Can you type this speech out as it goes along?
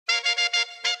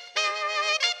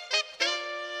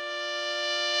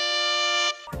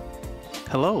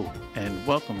Hello, and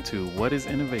welcome to What is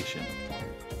Innovation,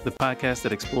 the podcast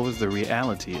that explores the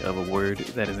reality of a word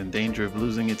that is in danger of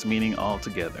losing its meaning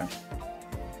altogether.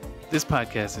 This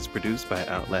podcast is produced by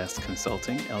Outlast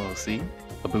Consulting, LLC,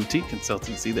 a boutique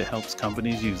consultancy that helps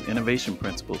companies use innovation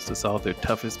principles to solve their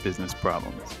toughest business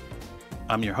problems.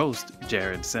 I'm your host,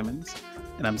 Jared Simmons,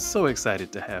 and I'm so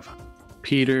excited to have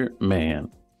Peter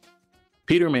Mann.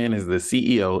 Peter Mann is the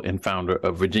CEO and founder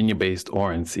of Virginia-based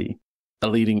Oransi, a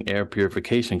leading air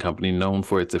purification company known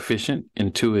for its efficient,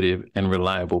 intuitive, and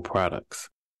reliable products.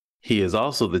 He is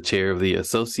also the chair of the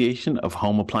Association of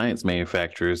Home Appliance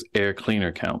Manufacturers Air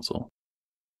Cleaner Council.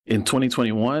 In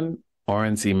 2021,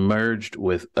 Oransi merged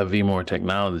with Aviemore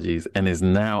Technologies and is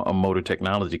now a motor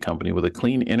technology company with a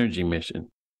clean energy mission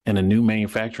and a new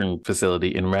manufacturing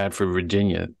facility in Radford,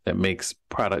 Virginia that makes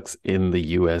products in the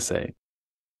USA.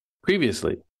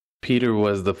 Previously, Peter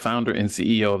was the founder and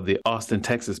CEO of the Austin,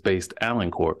 Texas-based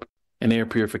Alen Corp, an air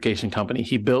purification company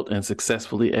he built and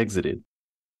successfully exited.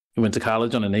 He went to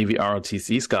college on a Navy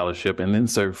ROTC scholarship and then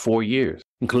served 4 years,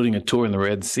 including a tour in the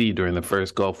Red Sea during the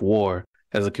first Gulf War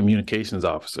as a communications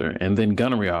officer and then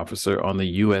gunnery officer on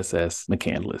the USS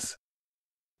McCandless.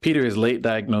 Peter is late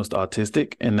diagnosed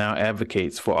autistic and now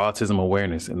advocates for autism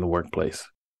awareness in the workplace.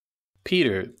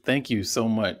 Peter, thank you so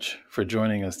much for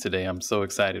joining us today. I'm so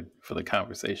excited for the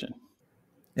conversation.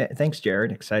 Yeah, thanks,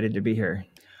 Jared. Excited to be here.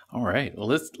 All right.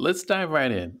 Well, let's dive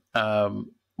right in.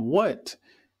 What,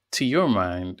 to your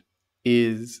mind,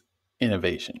 is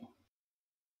innovation?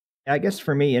 I guess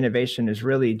for me, innovation is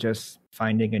really just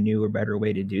finding a new or better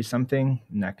way to do something.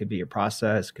 And that could be a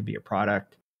process, could be a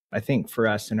product. I think for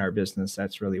us in our business,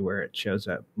 that's really where it shows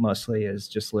up mostly, is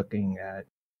just looking at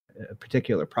a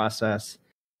particular process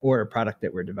or a product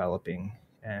that we're developing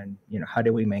and, how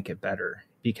do we make it better?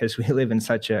 Because we live in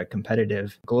such a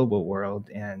competitive global world,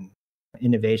 and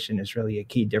innovation is really a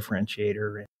key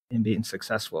differentiator in being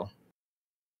successful.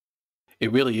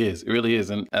 It really is. It really is.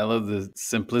 And I love the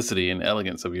simplicity and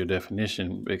elegance of your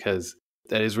definition, because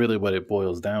that is really what it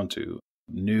boils down to.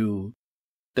 New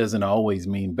doesn't always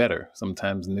mean better.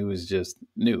 Sometimes new is just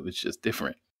new. It's just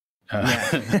different.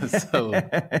 So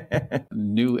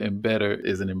new and better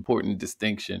is an important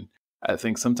distinction. I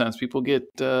think sometimes people get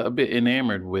a bit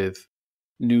enamored with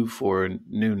new for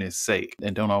newness sake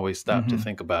and don't always stop to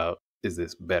think about, is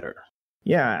this better?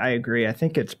 Yeah, I agree. I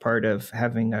think it's part of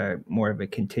having more of a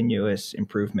continuous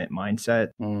improvement mindset.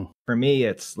 For me,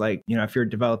 it's like, if you're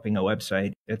developing a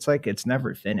website, it's like it's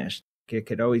never finished. It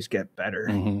could always get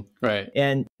better. Right.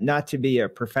 And not to be a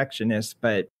perfectionist,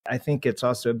 but I think it's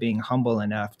also being humble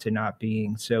enough to not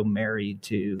being so married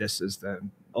to this is the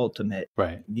ultimate.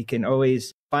 Right. You can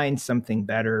always find something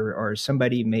better, or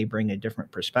somebody may bring a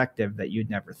different perspective that you'd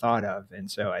never thought of. And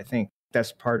so I think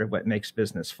that's part of what makes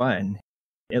business fun.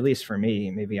 At least for me,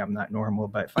 maybe I'm not normal,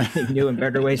 but finding new and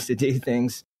better ways to do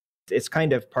things, it's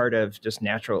kind of part of just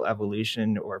natural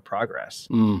evolution or progress.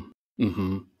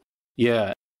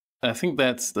 Yeah. I think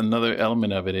that's another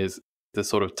element of it, is the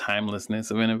sort of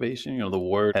timelessness of innovation. The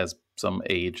word has some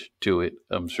age to it,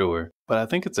 I'm sure. But I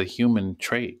think it's a human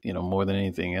trait, more than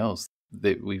anything else,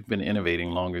 that we've been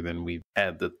innovating longer than we've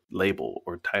had the label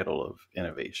or title of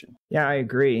innovation. Yeah, I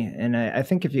agree. And I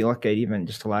think if you look at even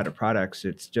just a lot of products,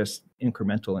 it's just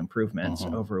incremental improvements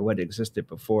over what existed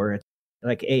before. It's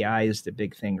like AI is the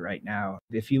big thing right now.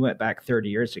 If you went back 30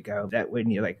 years ago, that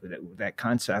wouldn't that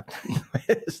concept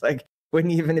is like,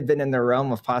 wouldn't even have been in the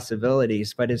realm of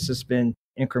possibilities, but it's just been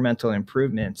incremental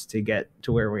improvements to get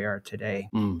to where we are today.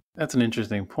 That's an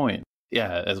interesting point.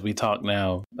 Yeah, as we talk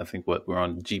now, I think we're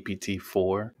on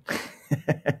GPT-4.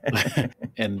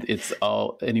 And it's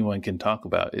all anyone can talk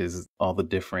about is all the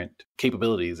different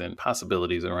capabilities and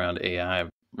possibilities around AI,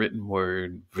 written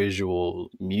word, visual,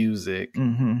 music,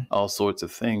 all sorts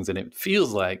of things. And it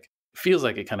feels like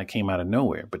it kind of came out of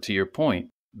nowhere. But to your point,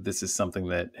 this is something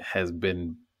that has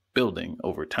been building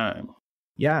over time.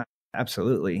 Yeah,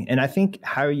 absolutely. And I think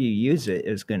how you use it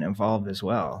is going to evolve as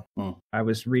well. I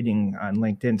was reading on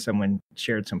LinkedIn, someone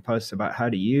shared some posts about how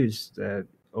to use the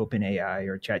OpenAI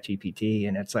or ChatGPT.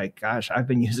 And it's like, gosh, I've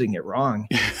been using it wrong.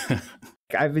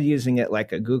 I've been using it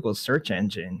like a Google search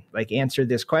engine, like answer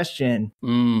this question.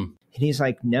 And he's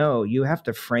like, no, you have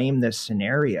to frame this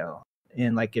scenario.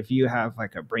 And like, if you have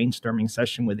like a brainstorming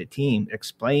session with a team,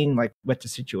 explain like what the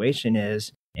situation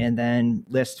is, and then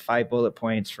list 5 bullet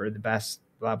points for the best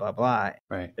blah, blah, blah.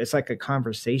 Right. It's like a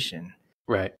conversation.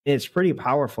 Right. It's pretty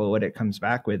powerful what it comes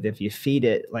back with if you feed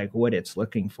it like what it's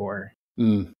looking for.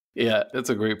 Yeah, that's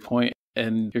a great point.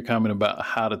 And your comment about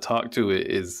how to talk to it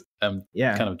is, I'm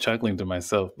kind of chuckling to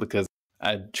myself because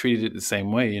I treated it the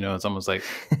same way. It's almost like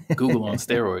Google on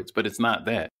steroids, but it's not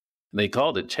that. They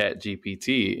called it Chat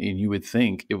GPT, and you would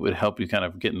think it would help you kind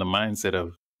of get in the mindset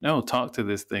of, no, talk to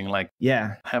this thing, like,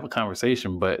 have a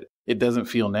conversation, but it doesn't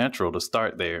feel natural to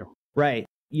start there. Right.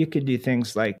 You could do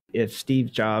things like if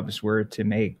Steve Jobs were to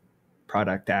make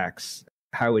product X,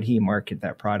 how would he market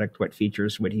that product? What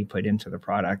features would he put into the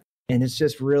product? And it's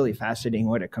just really fascinating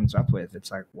what it comes up with.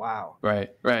 It's like, wow. Right.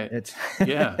 It's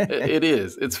yeah, it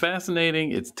is. It's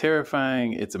fascinating. It's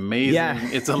terrifying. It's amazing. Yeah.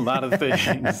 It's a lot of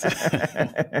things.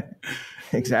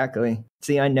 Exactly. It's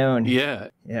the unknown. Yeah,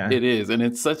 it is. And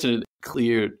it's such a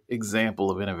clear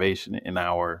example of innovation in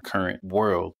our current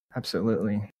world.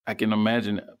 Absolutely. I can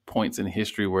imagine points in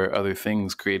history where other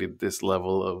things created this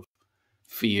level of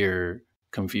fear,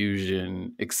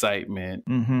 confusion, excitement.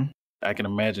 Mm-hmm. I can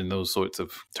imagine those sorts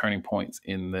of turning points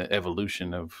in the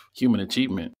evolution of human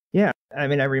achievement. Yeah. I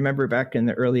mean, I remember back in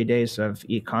the early days of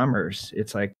e-commerce,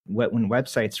 it's like when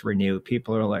websites were new,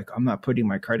 people are like, I'm not putting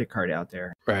my credit card out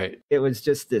there. Right. It was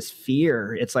just this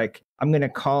fear. It's like, I'm going to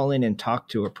call in and talk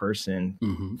to a person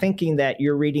thinking that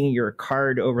you're reading your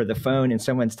card over the phone and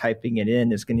someone's typing it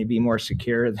in is going to be more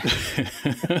secure than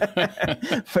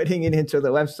putting it into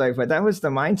the website. But that was the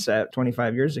mindset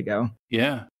 25 years ago.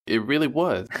 Yeah, it really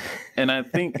was. And I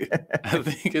think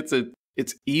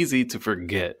it's easy to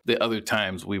forget the other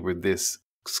times we were this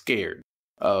scared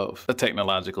of a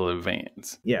technological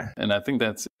advance. Yeah. And I think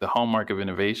that's the hallmark of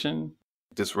innovation,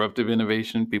 disruptive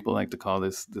innovation. People like to call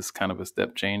this kind of a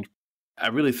step change. I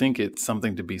really think it's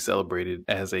something to be celebrated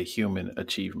as a human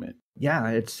achievement. Yeah,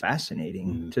 it's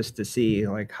fascinating just to see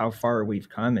like how far we've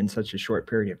come in such a short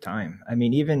period of time. I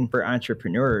mean, even for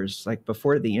entrepreneurs, like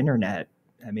before the internet,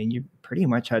 I mean, you pretty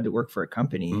much had to work for a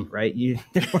company, right?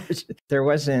 There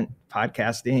wasn't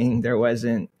podcasting, there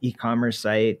wasn't e-commerce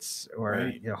sites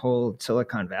or the whole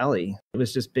Silicon Valley. It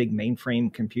was just big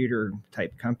mainframe computer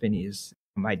type companies.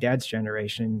 My dad's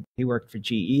generation, he worked for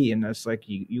GE, and that's like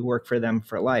you work for them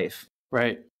for life.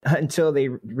 Right. Until they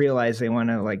realize they want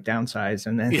to like downsize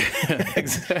and then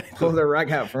pull the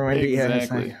rug out from under you.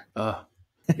 Exactly.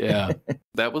 Yeah.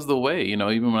 That was the way,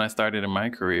 even when I started in my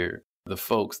career, the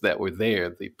folks that were there,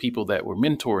 the people that were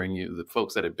mentoring you, the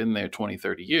folks that had been there 20,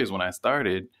 30 years when I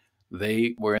started,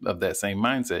 they were of that same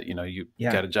mindset. You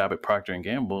got a job at Procter &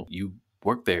 Gamble, you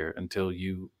work there until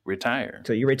you retire.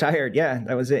 Until you retired. Yeah,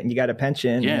 that was it. And you got a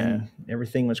pension. Yeah. And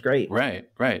everything was great. Right.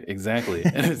 Exactly.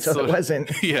 And until it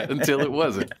wasn't. Yeah, until it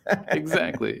wasn't.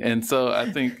 Exactly. And so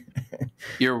I think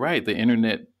you're right. The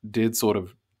internet did sort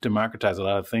of democratize a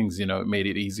lot of things. It made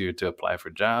it easier to apply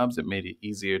for jobs. It made it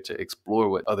easier to explore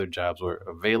what other jobs were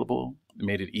available. It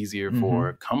made it easier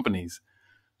for companies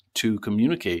to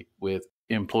communicate with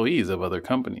employees of other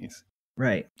companies.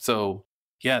 Right. So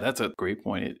yeah, that's a great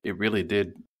point. It really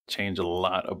did change a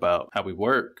lot about how we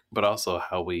work, but also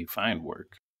how we find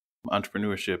work.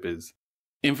 Entrepreneurship is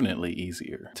infinitely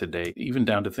easier today, even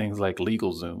down to things like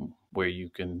LegalZoom, where you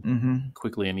can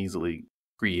quickly and easily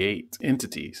create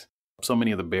entities. So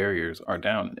many of the barriers are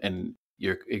down. And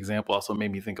your example also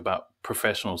made me think about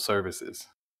professional services.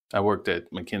 I worked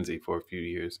at McKinsey for a few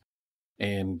years.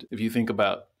 And if you think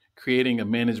about creating a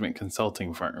management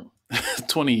consulting firm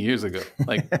 20 years ago,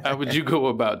 like how would you go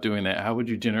about doing that? How would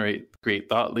you create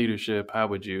thought leadership? How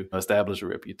would you establish a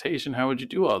reputation? How would you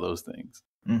do all those things?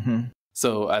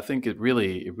 So I think it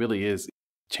really is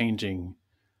changing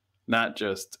not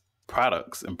just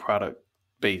products and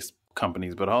product-based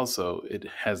companies, but also it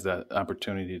has that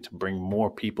opportunity to bring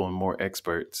more people and more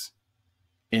experts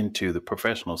into the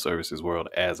professional services world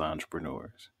as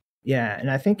entrepreneurs. Yeah. And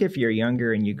I think if you're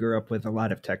younger and you grew up with a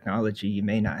lot of technology, you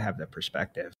may not have the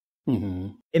perspective.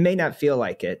 It may not feel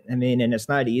like it. I mean, and it's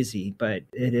not easy, but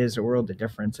it is a world of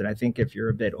difference. And I think if you're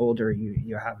a bit older,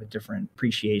 you have a different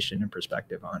appreciation and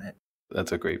perspective on it.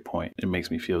 That's a great point. It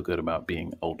makes me feel good about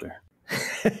being older.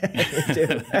 Me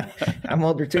too. I'm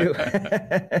older too.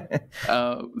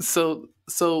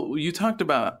 So you talked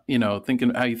about,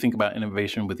 thinking how you think about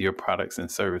innovation with your products and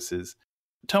services.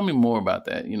 Tell me more about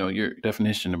that. Your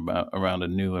definition around a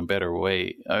new and better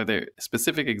way. Are there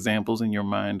specific examples in your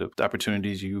mind of the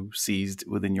opportunities you seized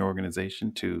within your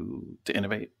organization to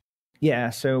innovate? Yeah.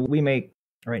 So we make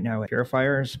right now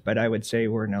purifiers, but I would say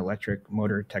we're an electric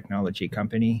motor technology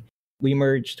company. We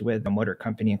merged with a motor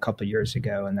company a couple of years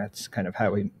ago, and that's kind of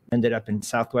how we ended up in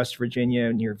Southwest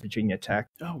Virginia near Virginia Tech.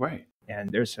 Oh, right.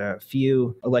 And there's a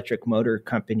few electric motor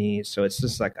companies, so it's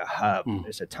just like a hub.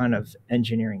 There's a ton of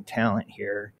engineering talent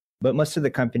here. But most of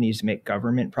the companies make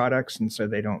government products, and so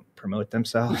they don't promote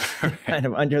themselves kind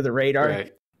of under the radar.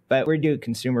 Right. But we do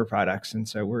consumer products, and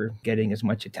so we're getting as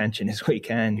much attention as we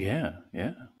can. Yeah,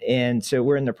 yeah. And so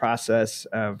we're in the process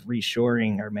of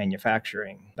reshoring our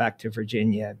manufacturing back to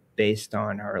Virginia based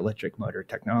on our electric motor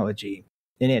technology.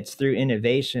 And it's through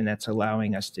innovation that's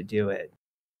allowing us to do it.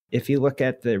 If you look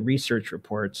at the research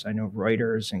reports, I know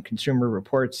Reuters and Consumer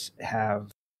Reports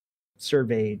have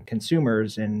surveyed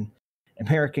consumers, and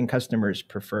American customers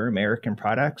prefer American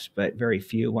products, but very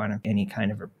few want any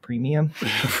kind of a premium,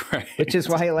 Right. Which is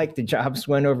why like the jobs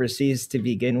went overseas to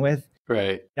begin with.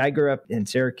 Right. I grew up in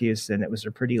Syracuse, and it was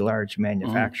a pretty large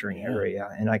manufacturing area.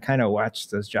 And I kind of watched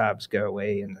those jobs go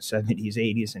away in the 70s,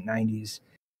 80s, and 90s.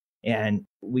 And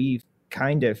we've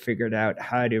kind of figured out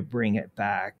how to bring it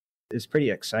back. It's pretty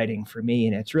exciting for me.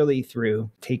 And it's really through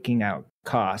taking out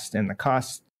cost. And the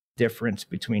cost difference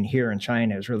between here and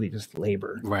China is really just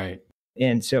labor. Right.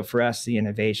 And so for us, the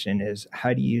innovation is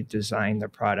how do you design the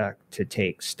product to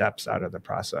take steps out of the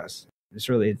process? It's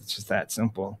just that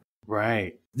simple.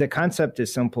 Right. The concept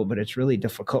is simple, but it's really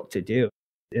difficult to do.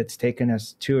 It's taken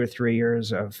us 2 or 3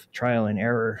 years of trial and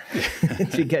error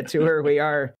to get to where we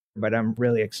are. But I'm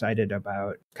really excited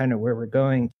about kind of where we're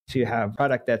going to have a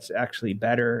product that's actually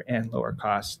better and lower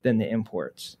cost than the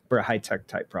imports for a high-tech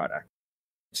type product.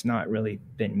 It's not really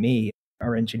been me.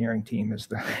 Our engineering team is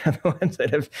the ones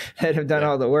that have done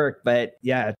all the work. But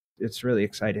yeah, it's really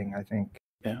exciting, I think.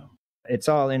 Yeah. It's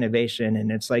all innovation,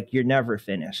 and it's like you're never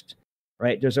finished.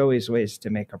 Right? There's always ways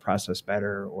to make a process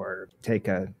better, or take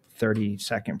a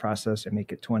 30-second process and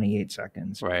make it 28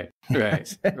 seconds. Right.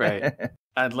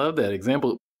 I love that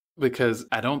example because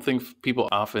I don't think people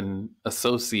often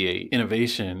associate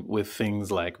innovation with things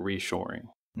like reshoring.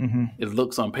 Mm-hmm. It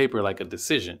looks on paper like a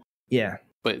decision. Yeah.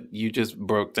 But you just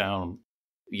broke down,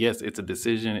 yes, it's a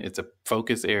decision, it's a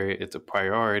focus area, it's a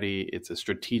priority, it's a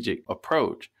strategic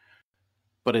approach,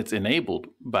 but it's enabled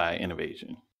by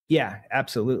innovation. Yeah,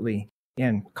 absolutely.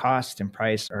 And cost and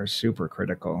price are super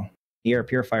critical. The air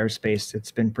purifier space,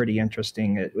 it's been pretty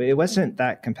interesting. It wasn't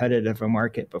that competitive a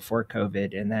market before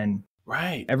COVID. And then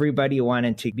everybody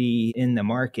wanted to be in the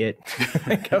market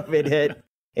when COVID hit.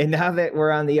 And now that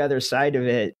we're on the other side of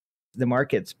it, the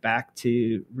market's back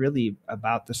to really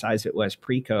about the size it was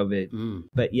pre-COVID.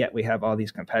 But yet we have all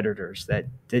these competitors that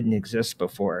didn't exist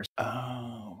before.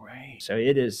 Oh, right. So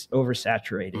it is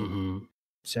oversaturated. Mm-hmm.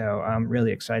 So I'm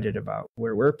really excited about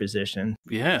where we're positioned.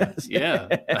 Yeah,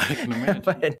 I can imagine.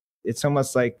 But it's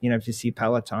almost like, if you see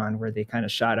Peloton where they kind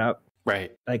of shot up.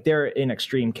 Right. Like they're an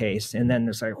extreme case. And then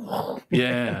there's like,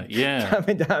 yeah.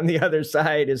 Coming down the other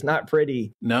side is not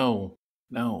pretty. No.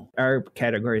 Our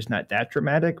category is not that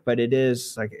dramatic, but it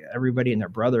is like everybody and their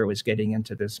brother was getting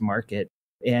into this market.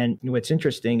 And what's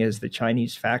interesting is the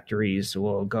Chinese factories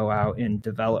will go out and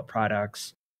develop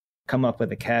products, come up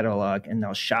with a catalog, and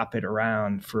they'll shop it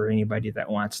around for anybody that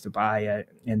wants to buy it.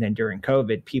 And then during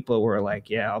COVID, people were like,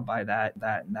 yeah, I'll buy that,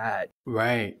 and that.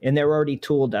 Right. And they're already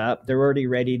tooled up. They're already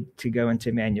ready to go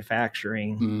into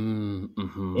manufacturing.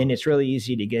 Mm-hmm. And it's really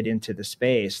easy to get into the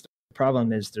space. The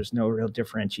problem is there's no real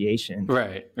differentiation.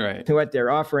 Right. What they're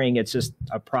offering, it's just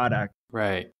a product.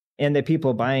 Right. And the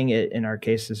people buying it, in our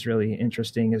case, is really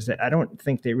interesting, is that I don't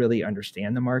think they really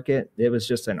understand the market. It was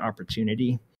just an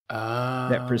opportunity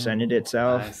that presented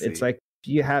itself. It's like,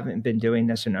 you haven't been doing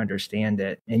this and understand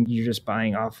it, and you're just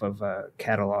buying off of a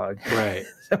catalog. Right.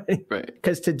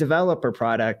 Because to develop a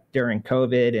product during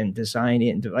COVID and design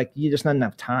it, you just not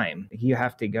enough time. You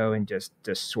have to go and just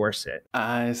source it.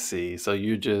 I see. So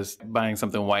you're just buying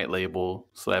something white label,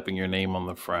 slapping your name on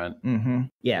the front. Mm-hmm.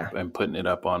 Yeah. And putting it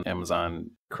up on Amazon.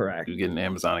 Correct. You get an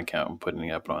Amazon account and putting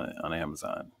it up on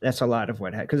Amazon. That's a lot of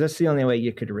what happened, because that's the only way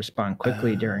you could respond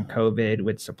quickly during COVID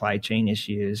with supply chain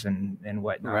issues and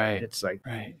whatnot. Right. It's like,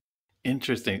 right.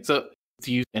 Interesting. So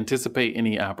do you anticipate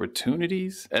any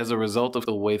opportunities as a result of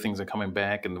the way things are coming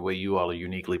back and the way you all are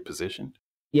uniquely positioned?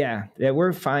 Yeah,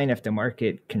 we're fine if the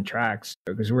market contracts,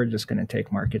 because we're just going to take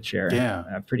market share. Yeah.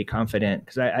 I'm pretty confident,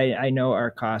 because I know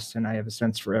our costs, and I have a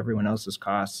sense for everyone else's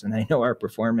costs, and I know our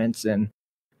performance, and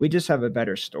we just have a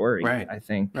better story, I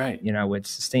think, with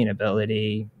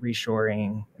sustainability,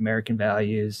 reshoring, American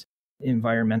values,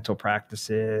 environmental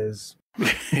practices,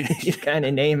 you kind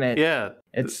of name it. Yeah.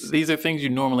 These are things you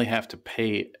normally have to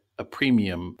pay a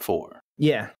premium for.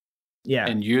 Yeah. Yeah.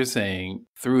 And you're saying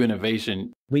through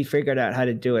innovation, We figured out how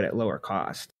to do it at lower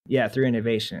cost. Yeah, through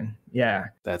innovation. Yeah.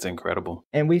 That's incredible.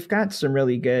 And we've got some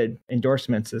really good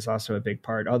endorsements is also a big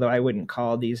part. Although I wouldn't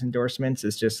call these endorsements.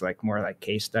 It's just like more like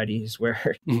case studies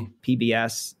where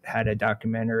PBS had a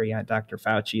documentary on Dr.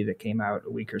 Fauci that came out a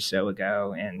week or so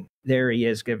ago. And there he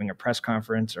is giving a press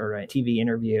conference or a TV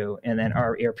interview. And then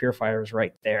our air purifier is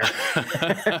right there.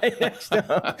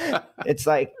 So it's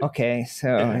like, okay,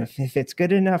 so if it's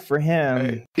good enough for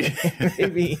him,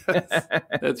 maybe.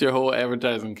 That's your whole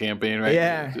advertising campaign, right?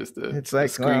 Yeah. Just it's like,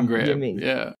 screen grab.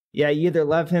 Yeah, you either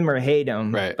love him or hate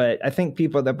him. Right. But I think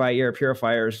people that buy air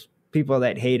purifiers, people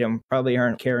that hate him probably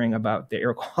aren't caring about the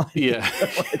air quality. Yeah.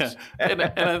 Yeah. And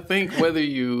I think whether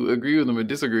you agree with him or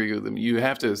disagree with him, you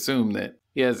have to assume that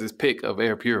he has his pick of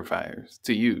air purifiers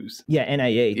to use. Yeah,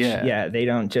 NIH. Yeah, they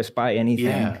don't just buy anything.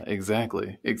 Yeah,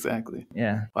 exactly.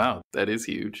 Yeah. Wow, that is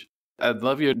huge. I'd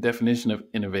love your definition of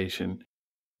innovation.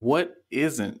 What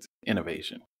isn't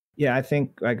innovation? Yeah, I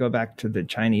think I go back to the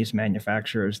Chinese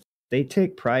manufacturers. They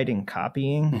take pride in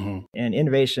copying, and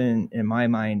innovation, in my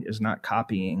mind, is not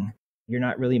copying. You're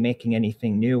not really making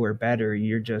anything new or better.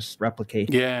 You're just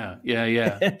replicating.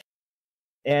 Yeah.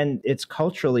 And it's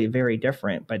culturally very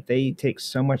different, but they take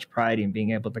so much pride in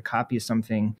being able to copy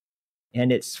something.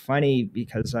 And it's funny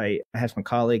because I have some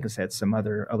colleagues at some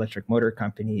other electric motor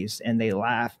companies, and they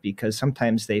laugh because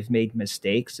sometimes they've made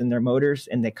mistakes in their motors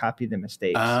and they copy the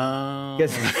mistakes.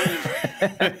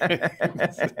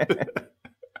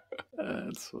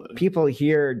 People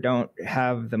here don't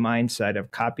have the mindset of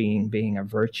copying being a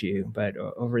virtue, but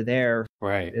over there,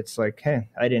 right? It's like, hey,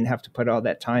 I didn't have to put all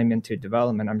that time into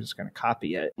development. I'm just going to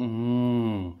copy it.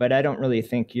 But I don't really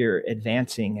think you're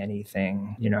advancing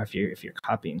anything, if you're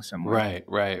copying someone.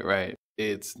 Right.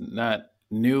 It's not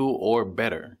new or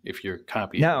better if you're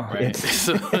copying. No, right? It's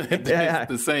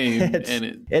the same.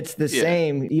 It's the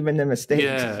same, even the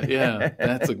mistakes. Yeah.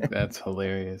 That's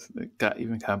hilarious.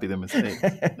 Even copy the mistakes.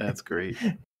 That's great.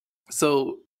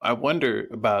 So I wonder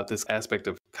about this aspect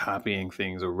of copying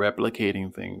things or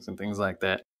replicating things and things like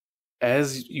that.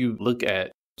 As you look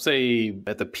at, say,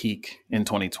 at the peak in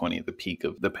 2020, the peak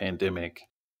of the pandemic,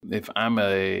 if I'm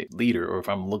a leader or if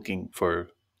I'm looking for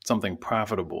something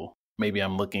profitable, maybe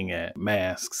I'm looking at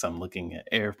masks, I'm looking at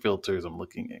air filters, I'm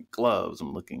looking at gloves,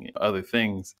 I'm looking at other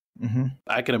things.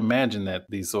 I can imagine that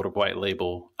these sort of white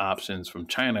label options from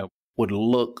China would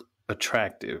look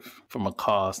attractive from a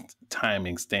cost,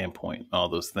 timing standpoint, all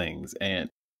those things. And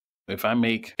if I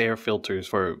make air filters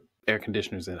for air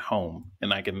conditioners at home,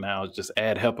 and I can now just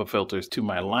add HEPA filters to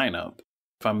my lineup,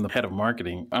 if I'm the head of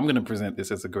marketing, I'm going to present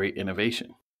this as a great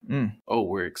innovation. Oh,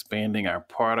 we're expanding our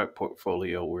product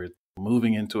portfolio. We're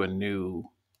moving into a new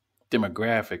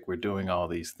demographic. We're doing all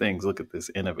these things. Look at this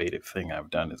innovative thing I've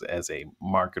done as a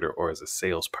marketer or as a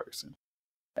salesperson.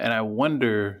 And I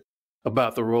wonder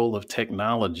about the role of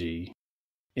technology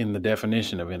in the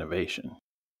definition of innovation.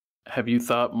 Have you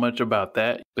thought much about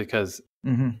that? Because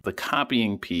the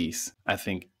copying piece, I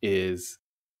think, is,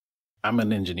 I'm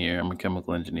an engineer, I'm a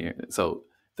chemical engineer. So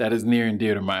that is near and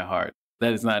dear to my heart.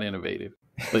 That is not innovative.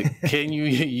 But can you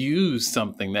use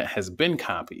something that has been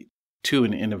copied to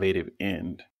an innovative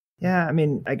end? Yeah, I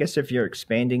mean, I guess if you're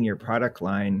expanding your product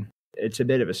line, it's a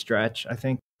bit of a stretch, I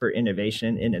think, for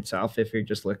innovation in itself. If you're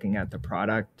just looking at the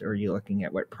product or you're looking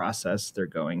at what process they're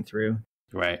going through.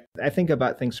 Right. I think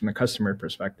about things from a customer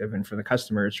perspective. And for the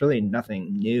customer, it's really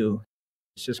nothing new.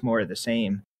 It's just more of the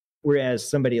same. Whereas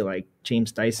somebody like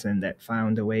James Dyson that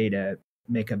found a way to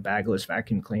make a bagless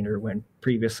vacuum cleaner when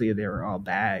previously they were all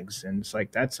bags. And it's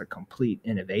like, that's a complete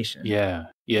innovation. Yeah.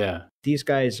 These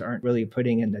guys aren't really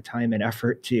putting in the time and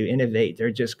effort to innovate.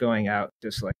 They're just going out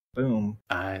just like, boom.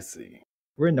 I see.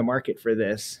 We're in the market for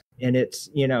this. And it's,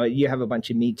 you have a bunch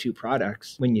of Me Too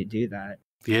products when you do that.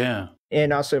 Yeah.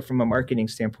 And also from a marketing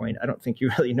standpoint, I don't think you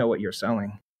really know what you're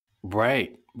selling.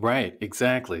 Right.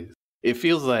 Exactly. It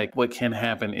feels like what can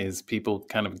happen is people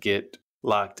kind of get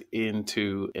locked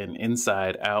into an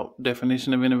inside out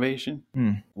definition of innovation.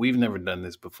 We've never done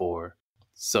this before,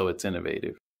 so it's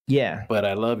innovative. Yeah. But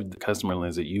I love the customer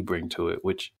lens that you bring to it,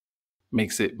 which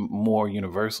makes it more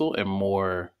universal and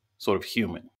more sort of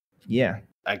human. Yeah.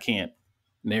 I can't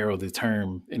narrow the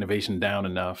term innovation down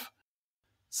enough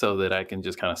so that I can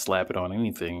just kind of slap it on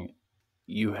anything.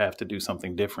 You have to do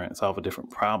something different, solve a different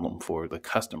problem for the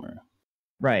customer.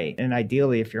 Right. And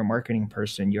ideally, if you're a marketing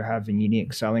person, you have a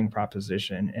unique selling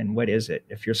proposition. And what is it?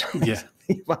 If you're selling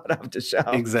something bought off the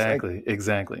shelf. Exactly.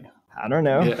 I don't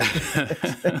know.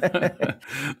 Yeah.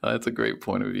 That's a great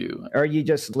point of view. Or you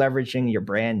just leveraging your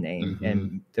brand name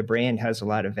and the brand has a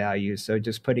lot of value. So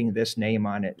just putting this name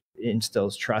on it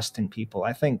instills trust in people.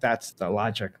 I think that's the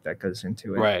logic that goes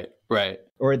into it. Right.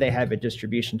 Or they have a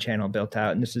distribution channel built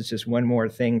out, and this is just one more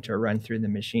thing to run through the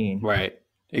machine. Right.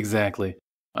 Exactly.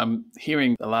 I'm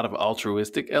hearing a lot of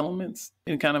altruistic elements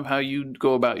in kind of how you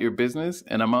go about your business.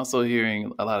 And I'm also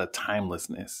hearing a lot of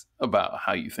timelessness about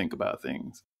how you think about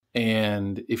things.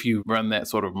 And if you run that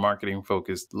sort of marketing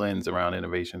focused lens around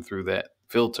innovation through that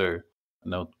filter,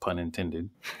 no pun intended,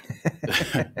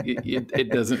 it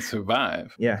doesn't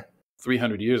survive. Yeah.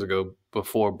 300 years ago,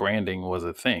 before branding was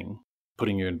a thing,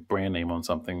 putting your brand name on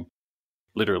something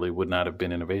literally would not have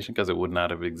been innovation because it would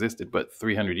not have existed. But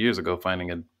 300 years ago,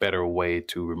 finding a better way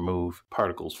to remove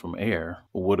particles from air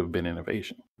would have been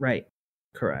innovation. Right.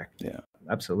 Correct. Yeah.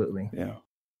 Absolutely. Yeah.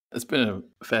 It's been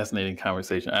a fascinating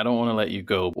conversation. I don't want to let you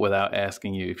go without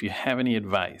asking you if you have any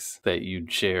advice that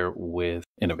you'd share with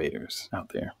innovators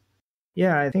out there.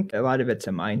 Yeah, I think a lot of it's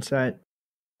a mindset.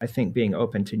 I think being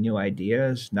open to new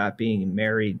ideas, not being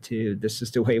married to this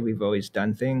is the way we've always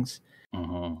done things,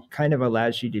 kind of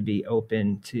allows you to be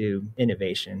open to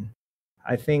innovation.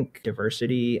 I think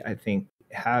diversity, I think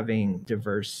having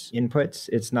diverse inputs,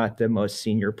 it's not the most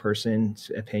senior person's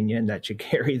opinion that should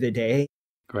carry the day.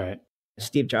 Right.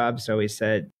 Steve Jobs always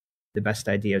said the best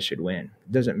ideas should win.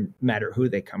 It doesn't matter who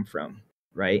they come from,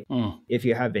 right? If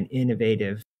you have an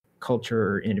innovative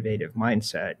culture or innovative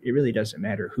mindset, it really doesn't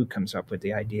matter who comes up with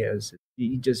the ideas.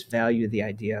 You just value the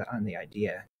idea on the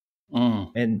idea.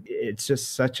 And it's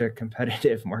just such a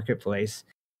competitive marketplace.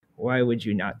 Why would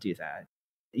you not do that?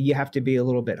 You have to be a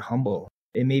little bit humble.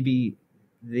 And maybe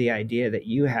the idea that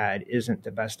you had isn't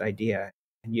the best idea.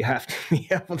 And you have to be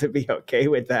able to be okay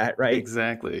with that, right?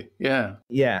 Exactly. Yeah.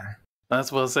 Yeah.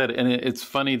 That's well said. And it's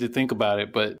funny to think about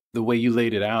it, but the way you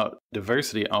laid it out,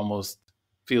 diversity almost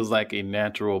feels like a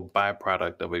natural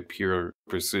byproduct of a pure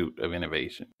pursuit of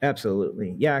innovation.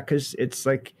 Absolutely. Yeah, because it's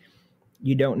like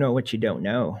you don't know what you don't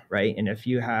know, right? And if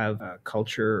you have a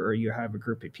culture or you have a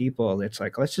group of people, it's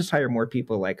like, let's just hire more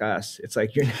people like us. It's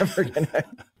like you're never going to,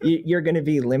 you're going to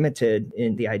be limited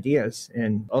in the ideas.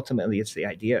 And ultimately, it's the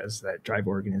ideas that drive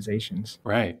organizations.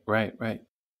 Right.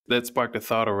 That sparked a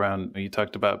thought around, you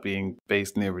talked about being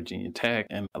based near Virginia Tech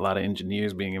and a lot of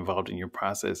engineers being involved in your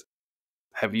process.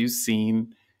 Have you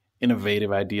seen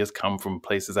innovative ideas come from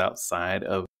places outside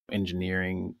of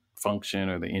engineering function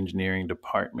or the engineering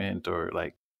department or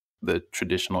like the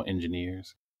traditional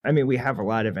engineers? I mean, we have a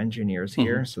lot of engineers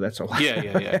here, so that's a lot.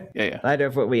 Yeah. A lot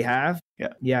of what we have.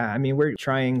 Yeah. I mean, we're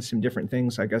trying some different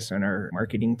things, I guess, on our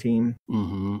marketing team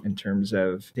in terms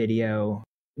of video.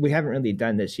 We haven't really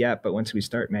done this yet, but once we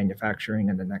start manufacturing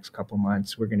in the next couple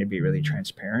months, we're going to be really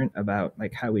transparent about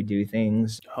like how we do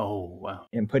things. Oh, wow.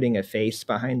 And putting a face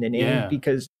behind the name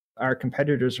because our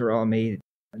competitors are all made,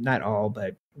 not all,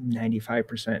 but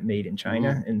 95% made in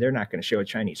China, and they're not going to show a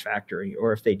Chinese factory,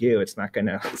 or if they do, it's not going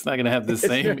to have the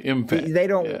same impact. They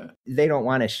don't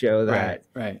want to show that,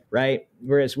 right?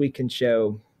 Whereas we can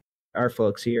show our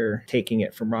folks here taking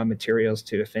it from raw materials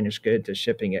to a finished good to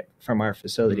shipping it from our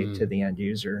facility to the end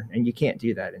user, and you can't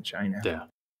do that in China. Yeah,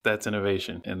 that's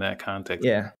innovation in that context.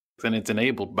 Yeah, and it's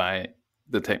enabled by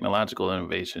the technological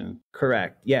innovation.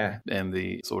 Correct. Yeah, and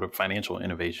the sort of financial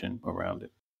innovation around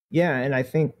it. Yeah, and I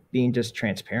think being just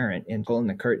transparent and pulling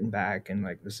the curtain back and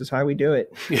like, this is how we do it.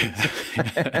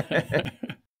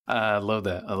 I love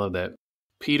that.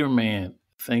 Peter Mann,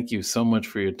 thank you so much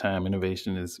for your time.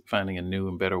 Innovation is finding a new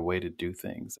and better way to do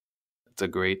things. It's a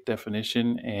great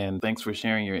definition, and thanks for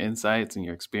sharing your insights and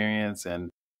your experience, and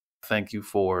thank you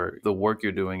for the work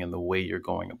you're doing and the way you're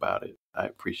going about it. I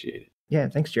appreciate it. Yeah,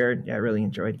 thanks, Jared. Yeah, I really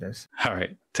enjoyed this. All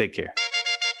right, take care.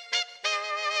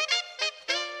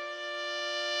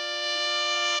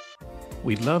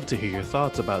 We'd love to hear your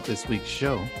thoughts about this week's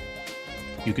show.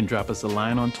 You can drop us a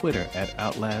line on Twitter at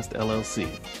Outlast LLC,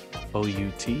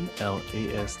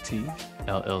 OUTLAST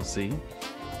LLC,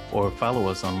 or follow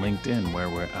us on LinkedIn where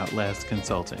we're Outlast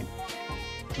Consulting.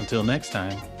 Until next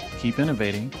time, keep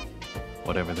innovating,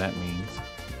 whatever that means.